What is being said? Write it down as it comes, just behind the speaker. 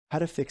How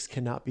to fix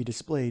cannot be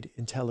displayed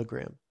in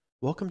Telegram.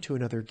 Welcome to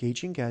another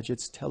Gauging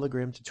Gadgets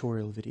Telegram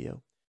tutorial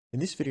video. In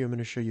this video, I'm going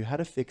to show you how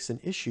to fix an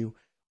issue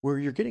where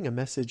you're getting a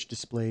message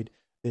displayed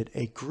that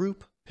a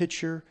group,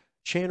 picture,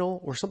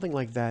 channel, or something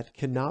like that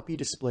cannot be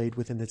displayed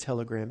within the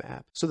Telegram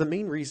app. So the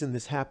main reason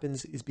this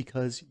happens is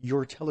because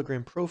your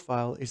Telegram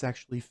profile is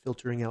actually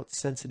filtering out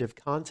sensitive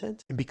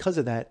content. And because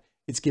of that,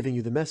 it's giving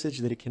you the message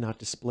that it cannot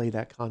display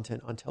that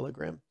content on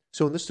Telegram.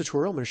 So in this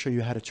tutorial, I'm going to show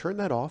you how to turn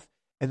that off.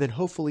 And then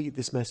hopefully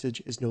this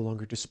message is no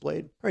longer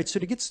displayed. All right, so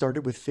to get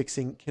started with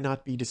fixing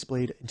cannot be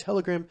displayed in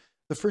Telegram,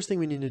 the first thing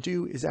we need to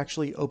do is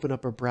actually open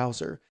up a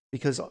browser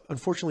because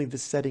unfortunately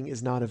this setting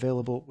is not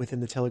available within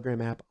the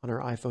Telegram app on our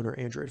iPhone or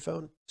Android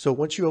phone. So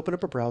once you open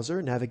up a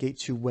browser, navigate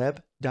to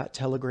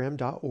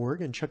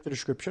web.telegram.org and check the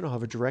description. I'll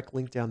have a direct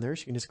link down there,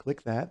 so you can just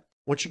click that.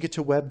 Once you get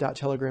to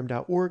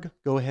web.telegram.org,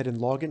 go ahead and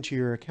log into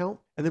your account.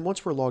 And then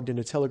once we're logged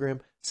into Telegram,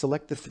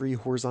 select the three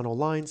horizontal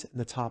lines in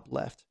the top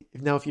left.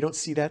 Now, if you don't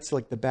see that,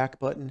 select the back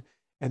button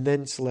and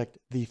then select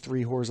the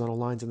three horizontal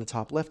lines in the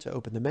top left to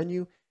open the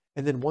menu.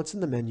 And then once in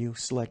the menu,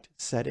 select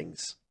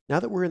Settings. Now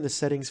that we're in the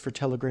settings for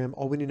Telegram,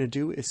 all we need to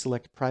do is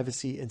select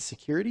Privacy and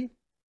Security.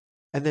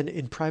 And then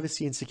in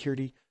Privacy and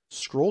Security,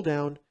 scroll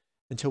down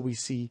until we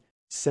see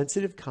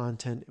Sensitive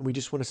Content. And we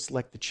just want to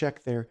select the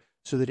check there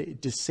so that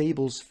it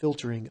disables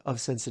filtering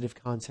of sensitive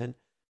content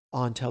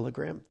on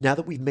Telegram. Now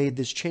that we've made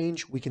this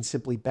change, we can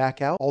simply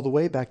back out all the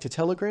way back to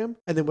Telegram.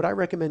 And then what I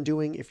recommend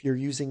doing if you're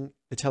using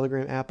the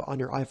Telegram app on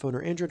your iPhone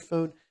or Android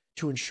phone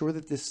to ensure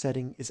that this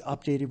setting is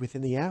updated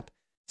within the app,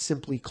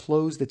 simply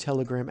close the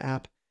Telegram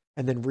app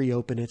and then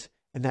reopen it.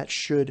 And that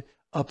should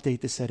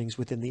update the settings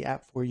within the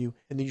app for you.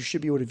 And then you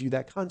should be able to view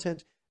that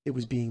content that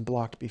was being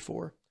blocked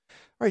before.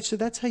 All right, so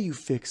that's how you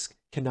fix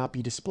cannot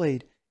be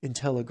displayed in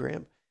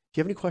Telegram. If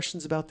you have any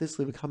questions about this,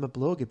 leave a comment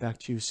below. I'll get back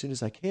to you as soon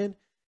as I can.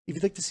 If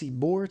you'd like to see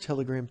more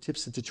Telegram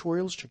tips and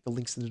tutorials, check the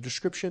links in the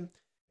description.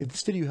 If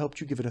this video helped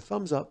you, give it a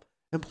thumbs up,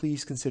 and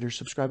please consider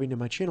subscribing to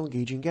my channel,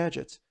 Gauging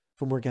Gadgets,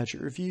 for more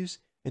gadget reviews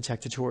and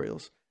tech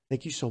tutorials.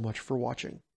 Thank you so much for watching.